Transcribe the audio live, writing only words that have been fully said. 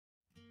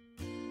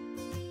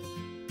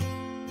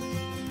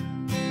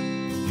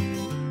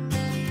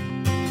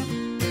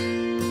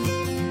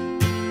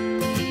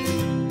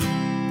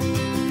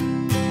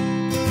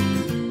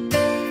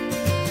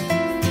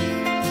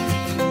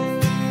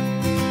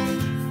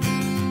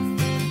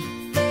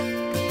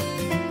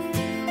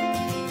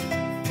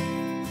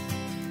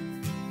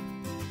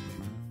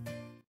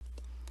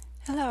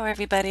Hello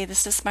everybody,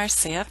 this is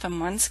Marcia from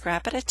One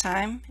Scrap at a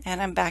Time,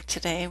 and I'm back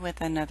today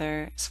with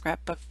another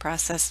scrapbook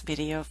process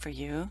video for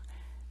you.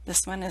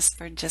 This one is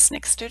for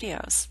JustNick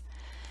Studios.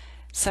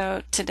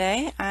 So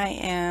today I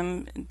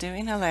am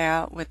doing a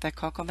layout with the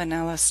Coco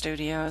Vanilla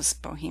Studios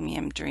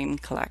Bohemian Dream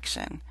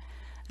collection.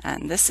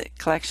 And this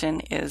collection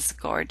is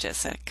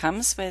gorgeous. It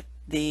comes with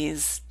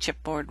these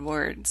chipboard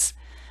words,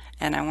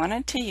 and I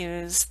wanted to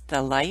use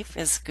 "The Life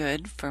is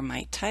Good" for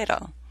my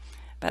title.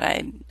 But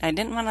I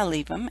didn't want to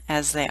leave them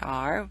as they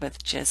are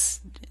with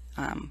just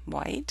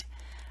white.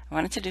 I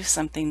wanted to do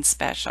something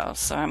special.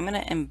 So I'm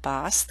going to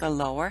emboss the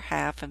lower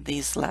half of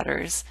these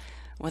letters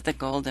with a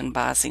gold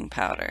embossing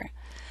powder.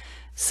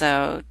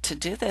 So to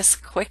do this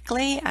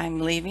quickly, I'm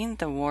leaving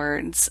the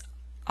words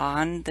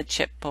on the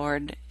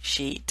chipboard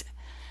sheet.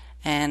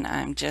 And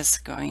I'm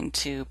just going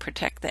to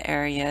protect the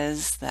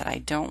areas that I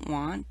don't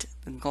want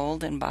the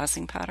gold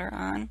embossing powder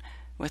on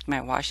with my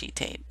washi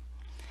tape.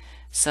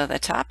 So the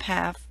top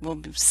half will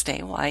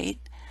stay white,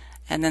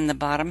 and then the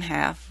bottom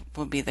half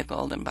will be the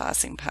gold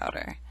embossing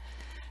powder.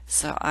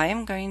 So I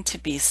am going to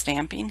be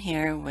stamping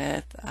here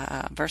with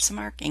a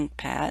Versamark ink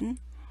pad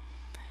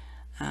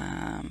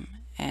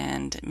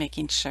and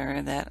making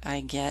sure that I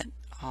get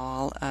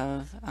all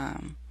of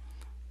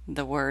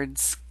the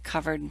words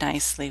covered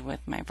nicely with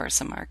my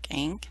Versamark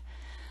ink,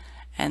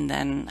 and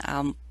then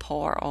I'll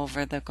pour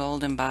over the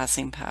gold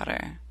embossing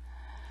powder.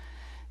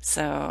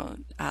 So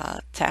I'll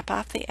tap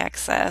off the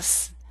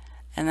excess,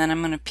 and then I'm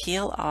going to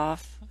peel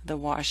off the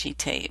washi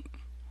tape.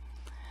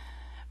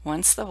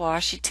 Once the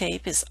washi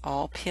tape is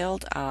all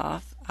peeled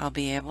off, I'll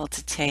be able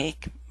to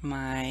take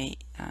my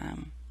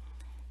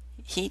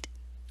heat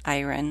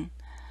iron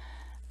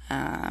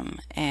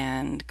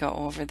and go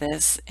over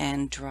this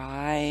and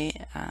dry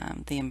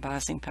the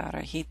embossing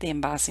powder. Heat the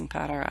embossing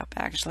powder up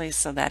actually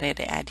so that it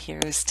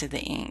adheres to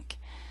the ink.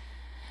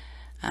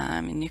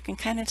 And you can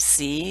kind of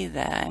see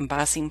the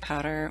embossing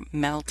powder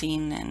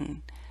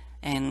melting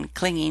and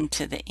clinging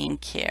to the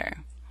ink here.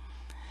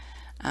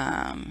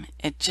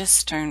 It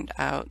just turned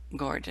out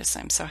gorgeous.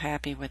 I'm so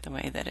happy with the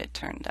way that it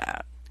turned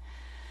out.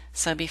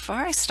 So before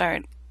I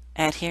start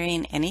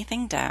adhering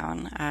anything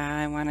down,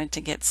 I wanted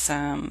to get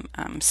some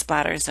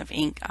splatters of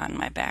ink on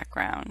my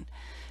background.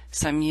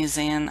 So I'm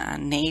using a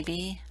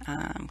navy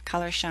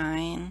color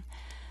shine.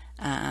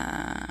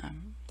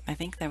 I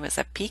think there was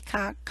a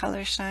peacock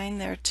color shine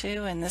there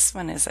too, and this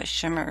one is a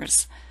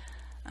shimmer's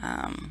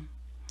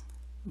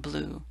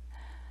blue.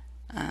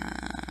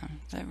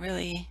 They're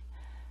really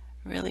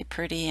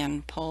pretty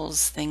and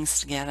pulls things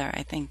together,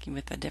 I think,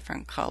 with the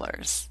different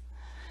colors.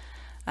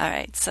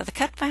 Alright, so the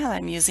cut file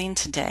I'm using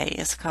today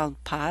is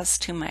called Paws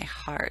On My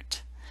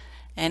Heart,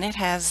 and it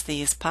has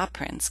these paw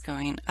prints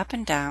going up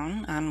and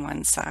down on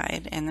one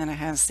side, and then it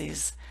has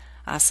these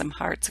awesome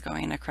hearts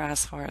going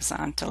across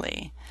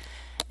horizontally.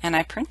 And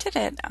I printed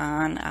it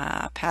on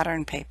a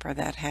pattern paper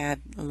that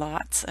had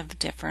lots of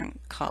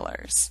different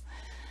colors.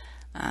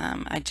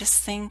 I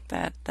just think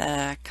that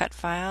the cut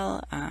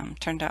file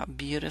turned out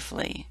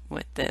beautifully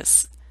with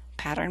this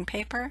pattern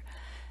paper,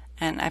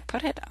 and I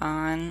put it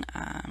on,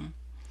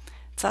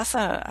 it's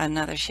also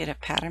another sheet of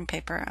pattern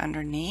paper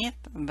underneath,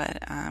 but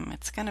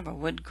it's kind of a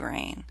wood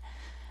grain,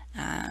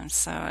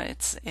 so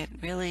it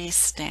really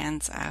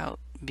stands out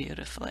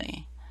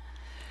beautifully.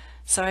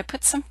 So I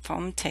put some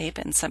foam tape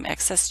and some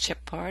excess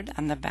chipboard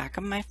on the back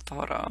of my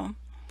photo,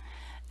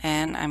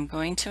 and I'm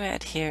going to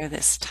adhere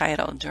this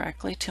title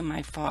directly to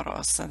my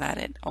photo so that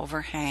it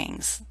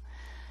overhangs.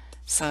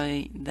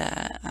 So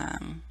the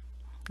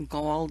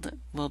gold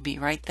will be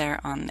right there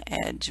on the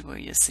edge where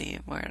you see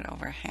where it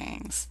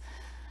overhangs.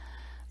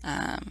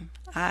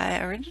 I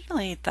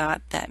originally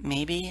thought that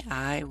maybe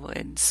I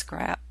would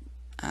scrap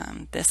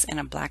this in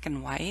a black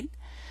and white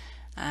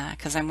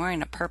because I'm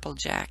wearing a purple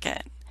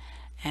jacket.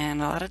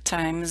 And a lot of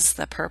times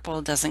the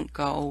purple doesn't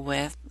go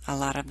with a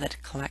lot of the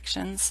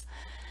collections.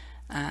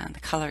 The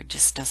color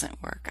just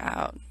doesn't work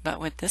out. But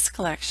with this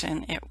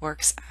collection, it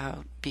works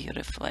out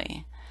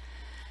beautifully.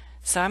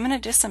 So I'm going to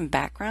do some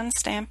background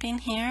stamping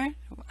here.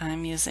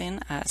 I'm using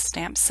a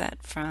stamp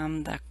set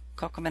from the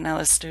Coco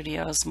Vanilla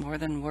Studios More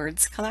Than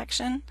Words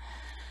collection.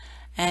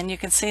 And you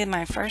can see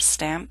my first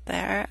stamp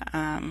there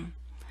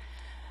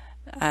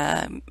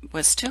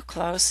was too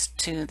close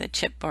to the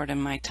chipboard in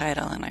my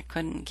title, and I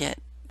couldn't get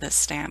the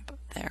stamp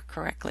there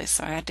correctly,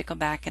 so I had to go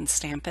back and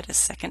stamp it a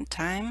second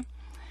time.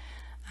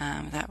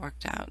 That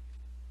worked out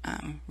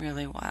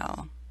really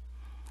well.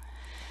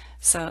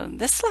 So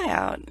this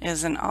layout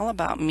is an all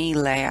about me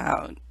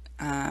layout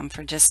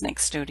for JustNick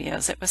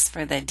Studios. It was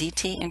for the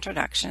DT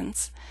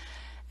introductions,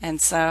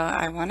 and so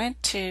I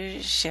wanted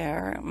to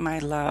share my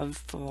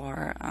love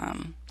for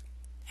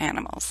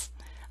animals.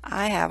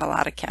 I have a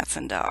lot of cats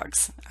and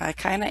dogs. I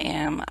kind of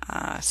am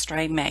a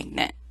stray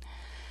magnet.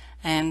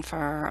 And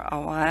for a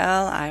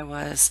while I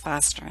was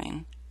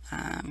fostering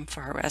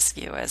for a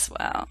rescue as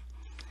well.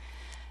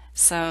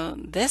 So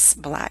this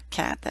black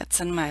cat that's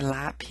in my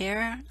lap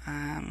here,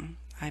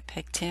 I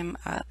picked him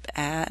up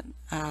at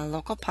a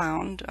local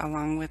pound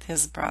along with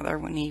his brother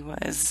when he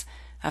was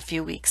a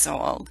few weeks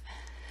old.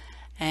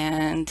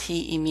 and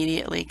he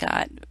immediately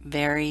got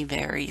very,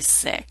 very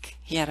sick.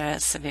 He had a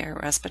severe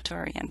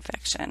respiratory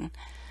infection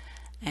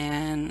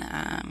and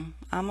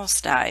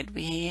almost died.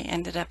 We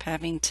ended up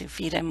having to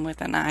feed him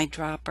with an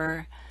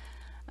eyedropper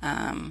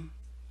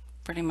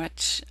pretty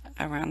much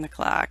around the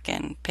clock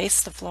and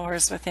pace the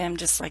floors with him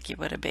just like you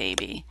would a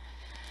baby.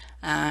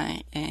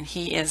 And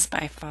he is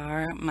by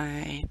far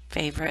my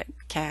favorite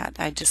cat.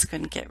 I just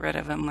couldn't get rid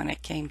of him when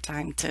it came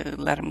time to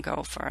let him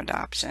go for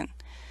adoption.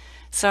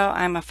 So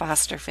I'm a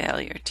foster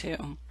failure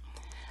too,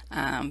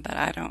 but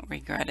I don't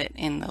regret it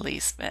in the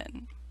least bit.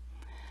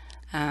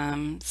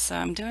 So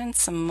I'm doing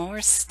some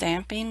more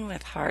stamping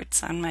with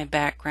hearts on my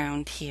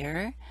background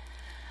here.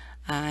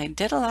 I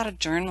did a lot of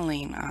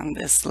journaling on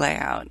this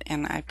layout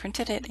and I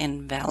printed it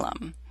in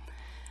vellum.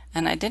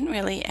 And I didn't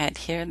really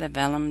adhere the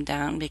vellum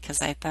down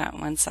because I thought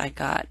once I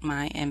got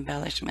my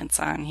embellishments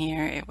on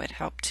here, it would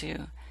help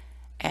to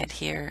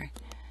adhere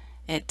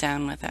it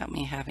down without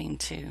me having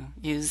to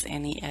use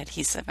any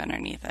adhesive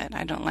underneath it.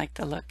 I don't like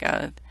the look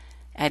of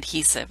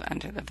adhesive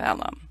under the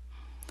vellum.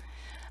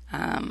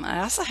 I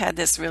also had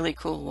this really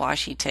cool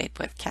washi tape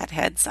with cat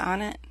heads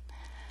on it.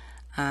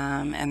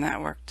 And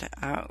that worked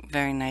out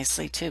very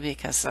nicely too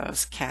because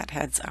those cat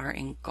heads are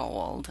in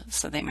gold,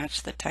 so they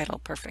match the title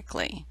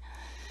perfectly.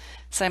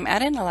 So I'm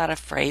adding a lot of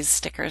phrase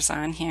stickers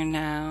on here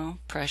now,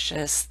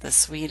 precious, the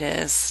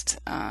sweetest,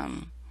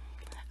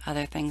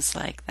 other things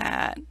like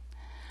that.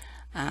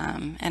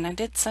 And I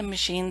did some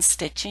machine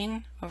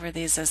stitching over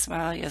these as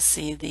well. You'll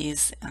see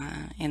these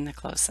in the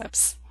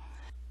close-ups.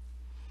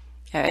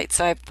 Alright,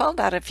 so I pulled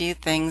out a few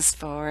things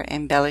for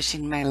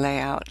embellishing my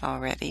layout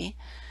already.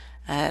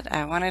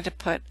 I wanted to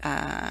put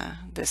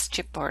this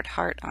chipboard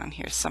heart on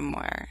here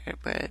somewhere. It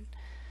would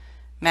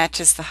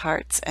matches the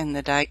hearts and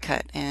the die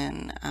cut,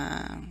 and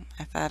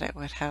I thought it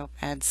would help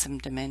add some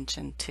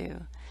dimension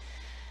too.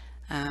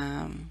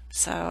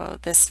 So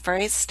this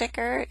phrase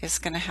sticker is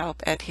going to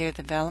help adhere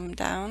the vellum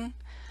down,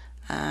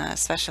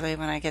 especially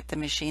when I get the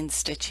machine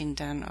stitching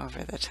done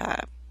over the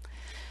top.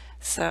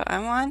 So I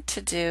want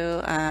to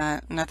do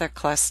another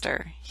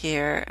cluster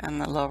here on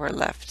the lower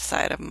left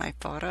side of my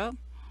photo.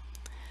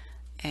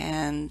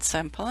 And so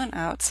I'm pulling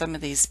out some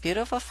of these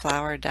beautiful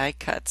flower die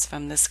cuts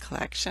from this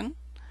collection.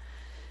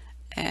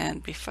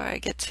 And before I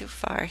get too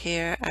far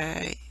here,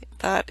 I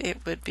thought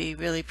it would be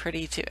really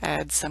pretty to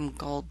add some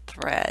gold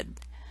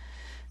thread.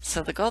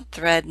 So the gold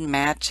thread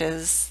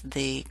matches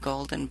the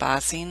gold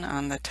embossing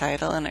on the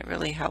title, and it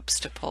really helps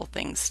to pull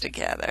things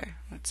together.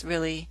 It's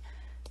really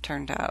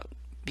turned out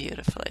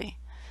beautifully.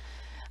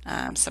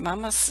 So I'm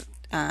almost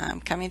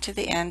coming to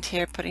the end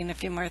here, putting a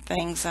few more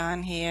things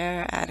on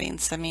here, adding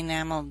some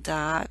enamel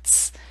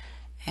dots,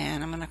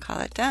 and I'm going to call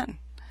it done.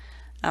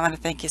 I want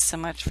to thank you so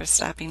much for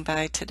stopping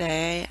by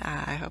today.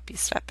 I hope you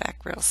stop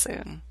back real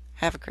soon.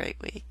 Have a great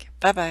week.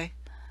 Bye-bye.